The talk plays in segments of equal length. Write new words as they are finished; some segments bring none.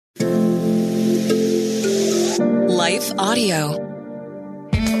Life Audio.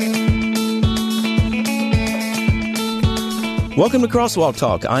 Welcome to Crosswalk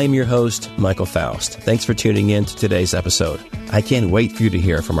Talk. I am your host, Michael Faust. Thanks for tuning in to today's episode. I can't wait for you to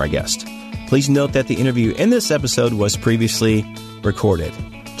hear from our guest. Please note that the interview in this episode was previously recorded.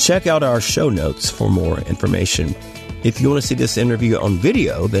 Check out our show notes for more information. If you want to see this interview on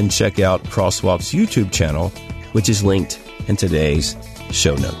video, then check out Crosswalk's YouTube channel, which is linked in today's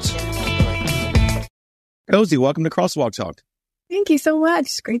show notes. Cozi, welcome to Crosswalk Talk. Thank you so much.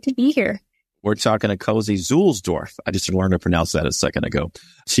 It's great to be here. We're talking to Cozi Zuehlsdorff. I just learned to pronounce that a second ago.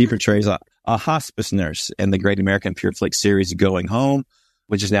 She portrays a hospice nurse in the Great American Pure Flix series Going Home,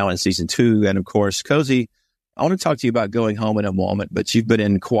 which is now in season 2. And of course, Cozi, I want to talk to you about Going Home in a moment, but you've been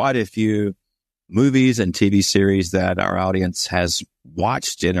in quite a few movies and TV series that our audience has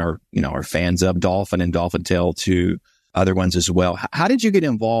watched and are fans of, Dolphin and Dolphin Tale, to other ones as well. How did you get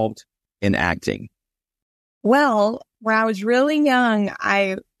involved in acting? Well, when I was really young,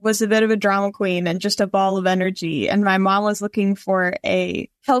 I was a bit of a drama queen and just a ball of energy. And my mom was looking for a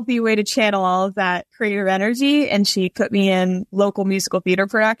healthy way to channel all of that creative energy. And she put me in local musical theater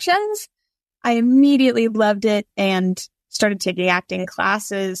productions. I immediately loved it and started taking acting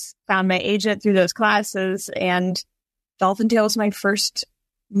classes, found my agent through those classes, and Dolphin Tale was my first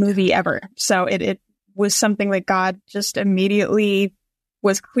movie ever. So it was something that God just immediately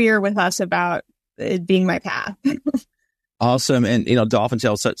was clear with us about it being my path. Awesome. And, Dolphin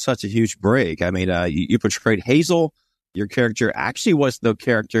Tale is such a huge break. I mean, you portrayed Hazel. Your character actually was the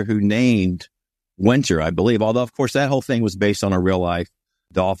character who named Winter, I believe. Although, of course, that whole thing was based on a real life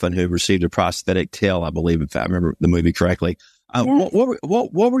dolphin who received a prosthetic tail, I believe, if I remember the movie correctly. Yes.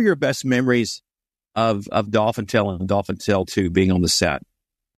 What were your best memories of Dolphin Tale and Dolphin Tale 2 being on the set?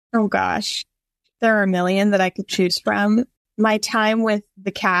 Oh, gosh. There are a million that I could choose from. My time with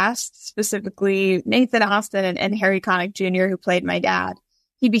the cast, specifically Nathan Austin and Harry Connick Jr., who played my dad,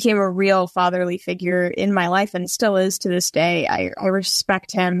 he became a real fatherly figure in my life and still is to this day. I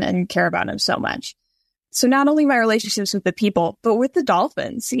respect him and care about him so much. So not only my relationships with the people, but with the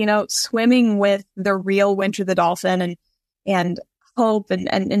dolphins, swimming with the real Winter the dolphin and Hope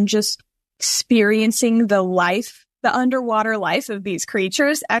and just experiencing the underwater life of these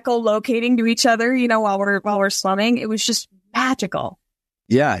creatures, echolocating to each other, while we're swimming. It was just magical.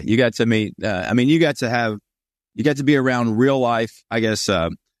 Yeah, you got to meet, you got to be around real life, I guess,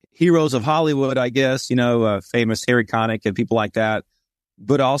 heroes of Hollywood, I guess, famous Harry Connick and people like that,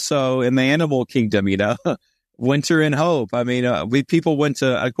 but also in the animal kingdom, Winter and Hope. I mean, people went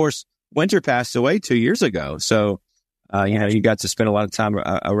to, of course, Winter passed away 2 years ago. So, you got to spend a lot of time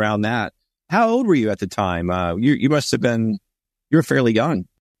around that. How old were you at the time? You must have been, you were fairly young.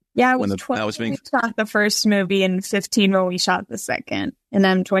 Yeah, I was 20 when we shot the first movie and 15 when we shot the second. And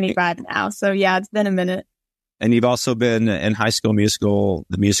I'm 25 now. So yeah, it's been a minute. And you've also been in High School Musical,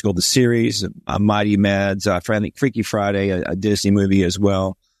 the series, Mighty Meds, Freaky Friday, a Disney movie as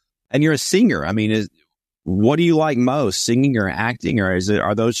well. And you're a singer. I mean, what do you like most, singing or acting? Or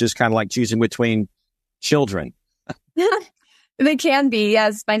are those just kind of like choosing between children? They can be,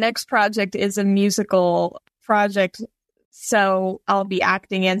 yes. My next project is a musical project. So I'll be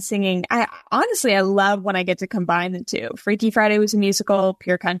acting and singing. I love when I get to combine the two. Freaky Friday was a musical.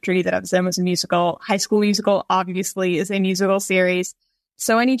 Pure Country that I was in was a musical. High School Musical obviously is a musical series.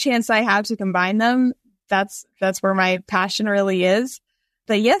 So any chance I have to combine them, that's where my passion really is.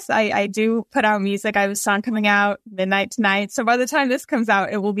 But yes, I do put out music. I have a song coming out midnight tonight. So by the time this comes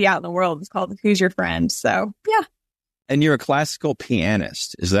out, it will be out in the world. It's called Who's Your Friend? So yeah. And you're a classical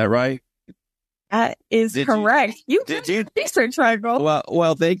pianist. Is that right? That is correct. You did research, Michael.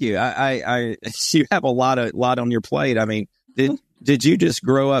 Well, thank you. You have a lot on your plate. I mean, did you just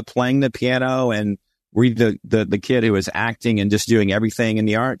grow up playing the piano and were you the kid who was acting and just doing everything in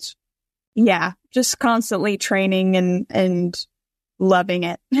the arts? Yeah, just constantly training and loving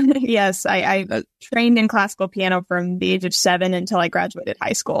it. Yes, I trained in classical piano from the age of 7 until I graduated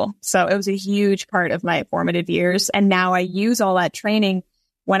high school. So it was a huge part of my formative years. And now I use all that training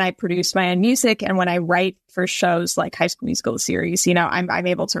when I produce my own music and when I write for shows like High School Musical series. I'm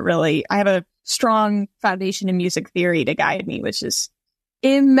able to I have a strong foundation in music theory to guide me, which is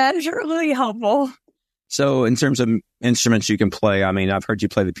immeasurably helpful. So in terms of instruments you can play, I mean, I've heard you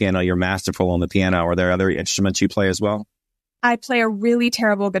play the piano. You're masterful on the piano. Are there other instruments you play as well? I play a really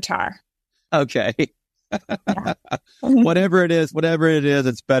terrible guitar. Okay. Yeah. Whatever it is,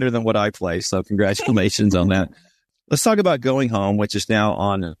 it's better than what I play. So congratulations on that. Let's talk about Going Home, which is now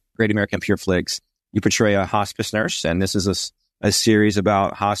on Great American Pure Flix. You portray a hospice nurse, and this is a series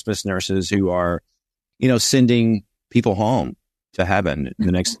about hospice nurses who are, sending people home to heaven in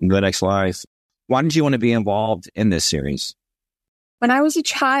the next life. Why did you want to be involved in this series? When I was a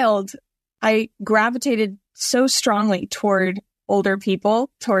child, I gravitated so strongly toward older people,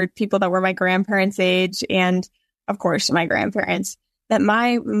 toward people that were my grandparents' age and, of course, my grandparents, that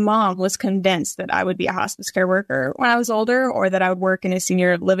my mom was convinced that I would be a hospice care worker when I was older, or that I would work in a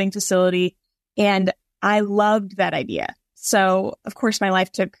senior living facility. And I loved that idea. So, of course, my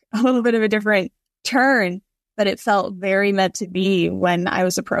life took a little bit of a different turn, but it felt very meant to be when I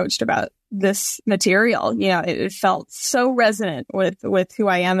was approached about this material. You know, it felt so resonant with who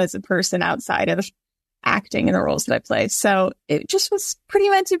I am as a person outside of acting in the roles that I play. So it just was pretty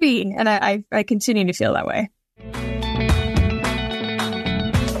meant to be. And I continue to feel that way.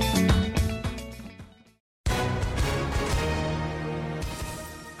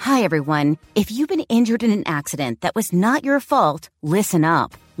 Hi, everyone. If you've been injured in an accident that was not your fault, listen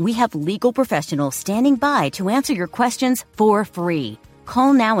up. We have legal professionals standing by to answer your questions for free.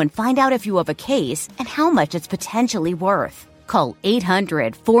 Call now and find out if you have a case and how much it's potentially worth. Call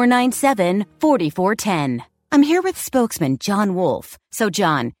 800-497-4410. I'm here with spokesman John Wolf. So,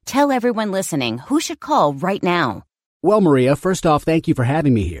 John, tell everyone listening who should call right now. Well, Maria, first off, thank you for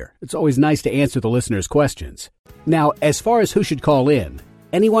having me here. It's always nice to answer the listeners' questions. Now, as far as who should call in,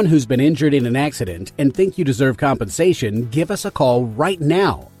 anyone who's been injured in an accident and think you deserve compensation, give us a call right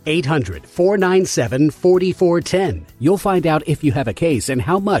now. 800-497-4410. You'll find out if you have a case and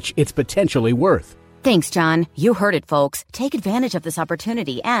how much it's potentially worth. Thanks, John. You heard it, folks. Take advantage of this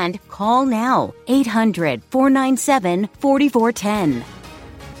opportunity and call now. 800-497-4410.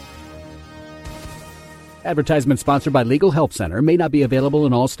 Advertisement sponsored by Legal Help Center. May not be available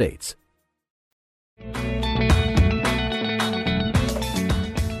in all states.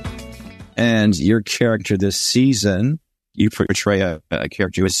 And your character this season, you portray a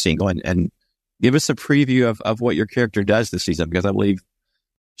character who is single, and give us a preview of what your character does this season, because I believe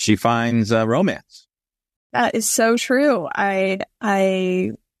she finds romance. That is so true.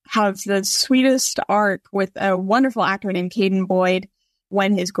 I have the sweetest arc with a wonderful actor named Caden Boyd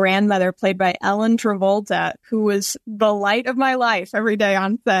when his grandmother, played by Ellen Travolta, who was the light of my life every day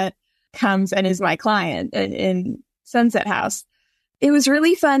on set, comes and is my client in Sunset House. It was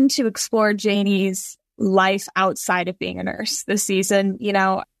really fun to explore Janie's life outside of being a nurse this season. You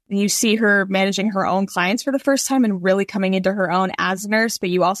know, you see her managing her own clients for the first time and really coming into her own as a nurse, but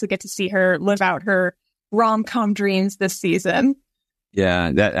you also get to see her live out her rom-com dreams this season.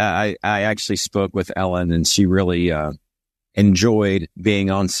 Yeah, that I actually spoke with Ellen, and she really enjoyed being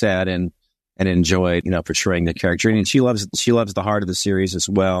on set and enjoyed, portraying the character. And she loves the heart of the series as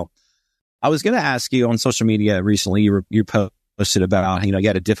well. I was going to ask you, on social media recently, you posted about, you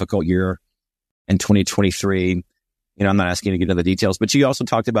had a difficult year in 2023. I'm not asking you to get into the details, but you also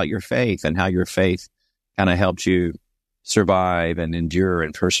talked about your faith and how your faith kind of helped you survive and endure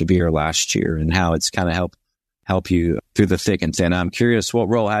and persevere last year, and how it's kind of help you through the thick and thin. I'm curious, what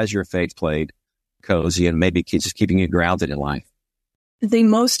role has your faith played, Cozi, and maybe just keeping you grounded in life? The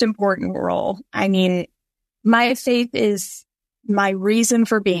most important role. I mean, my faith is my reason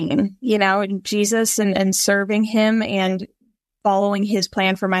for being, and Jesus and serving him and following his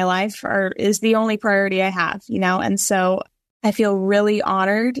plan for my life is the only priority I have, and so I feel really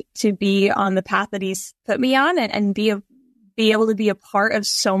honored to be on the path that he's put me on and be able to be a part of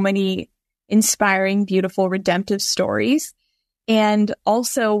so many inspiring, beautiful, redemptive stories. And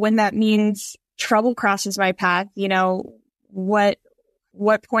also, when that means trouble crosses my path,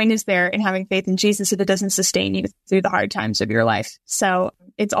 what point is there in having faith in Jesus if it doesn't sustain you through the hard times of your life? So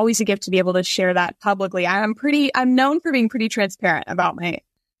it's always a gift to be able to share that publicly. I'm known for being pretty transparent about my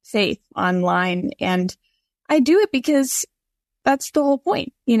faith online, and I do it because that's the whole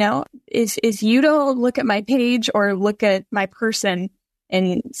point. If you don't look at my page or look at my person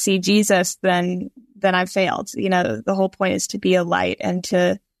and see Jesus, then I've failed. The whole point is to be a light and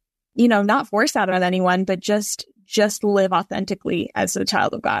to, not force that on anyone, but just live authentically as a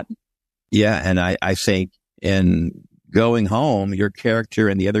child of God. Yeah. And I think in Going Home, your character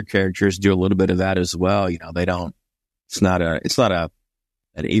and the other characters do a little bit of that as well. It's not an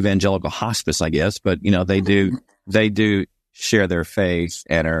evangelical hospice, I guess, but they do share their faith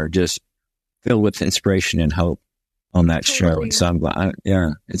and are just filled with inspiration and hope on that show. And so I'm glad,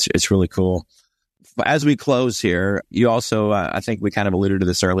 it's really cool. As we close here, you also, I think we kind of alluded to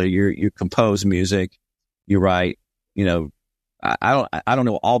this earlier, you compose music, you write, I don't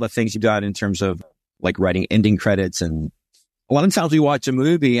know all the things you've done in terms of like writing ending credits. And a lot of times we watch a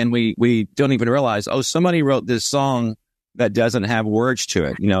movie and we don't even realize, somebody wrote this song that doesn't have words to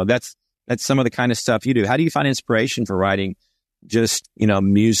it. That's some of the kind of stuff you do. How do you find inspiration for writing just,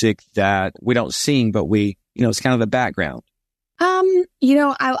 music that we don't sing, but it's kind of the background?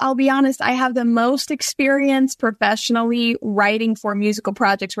 I'll be honest. I have the most experience professionally writing for musical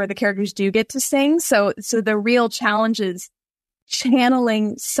projects where the characters do get to sing. So the real challenge is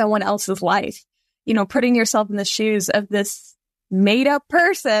channeling someone else's life, putting yourself in the shoes of this made up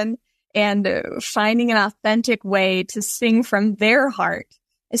person and finding an authentic way to sing from their heart,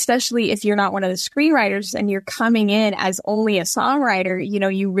 especially if you're not one of the screenwriters and you're coming in as only a songwriter.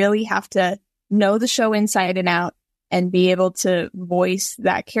 You really have to know the show inside and out and be able to voice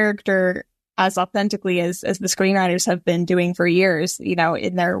that character as authentically as the screenwriters have been doing for years,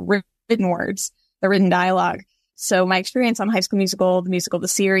 in their written words, the written dialogue. So my experience on High School Musical, the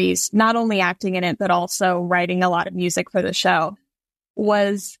series, not only acting in it, but also writing a lot of music for the show,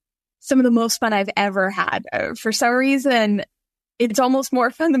 was some of the most fun I've ever had. For some reason, it's almost more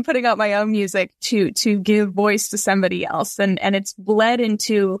fun than putting out my own music to give voice to somebody else. And it's bled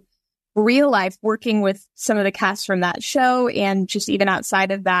into real life, working with some of the cast from that show, and just even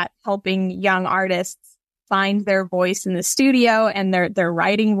outside of that, helping young artists find their voice in the studio and their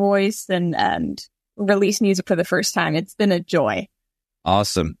writing voice and release music for the first time. It's been a joy.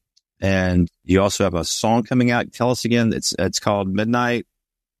 Awesome. And you also have a song coming out. Tell us again. It's called Midnight.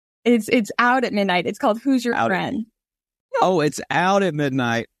 It's out at midnight. It's called Who's Your Friend? Oh, it's out at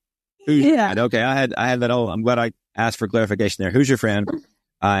midnight. Who's your friend? Okay, I had that. Oh, I'm glad I asked for clarification there. Who's your friend?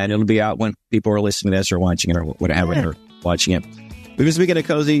 And it'll be out when people are listening to this or watching it or whatever they're watching it. We've been speaking to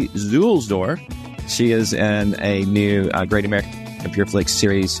Cozi Zuehlsdorff. She is in a new Great American Pure Flix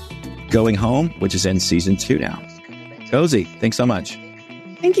series, Going Home, which is in season 2 now. Cozi, thanks so much.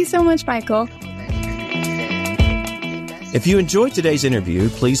 Thank you so much, Michael. If you enjoyed today's interview,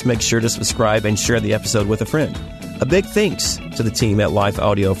 please make sure to subscribe and share the episode with a friend. A big thanks to the team at Life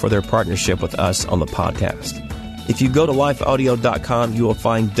Audio for their partnership with us on the podcast. If you go to lifeaudio.com, you will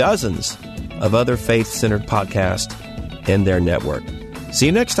find dozens of other faith-centered podcasts in their network. See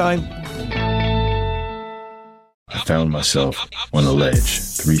you next time. I found myself on a ledge,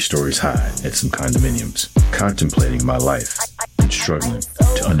 3 stories high at some condominiums, contemplating my life and struggling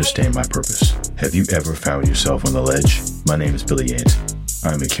to understand my purpose. Have you ever found yourself on the ledge? My name is Billy Yancey.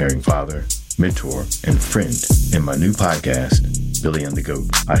 I'm a caring father, mentor, and friend. In my new podcast, Billy and the Goat,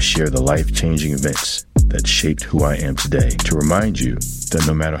 I share the life-changing events that shaped who I am today to remind you that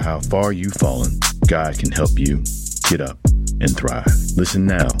no matter how far you've fallen, God can help you get up and thrive. Listen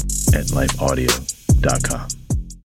now at lifeaudio.com.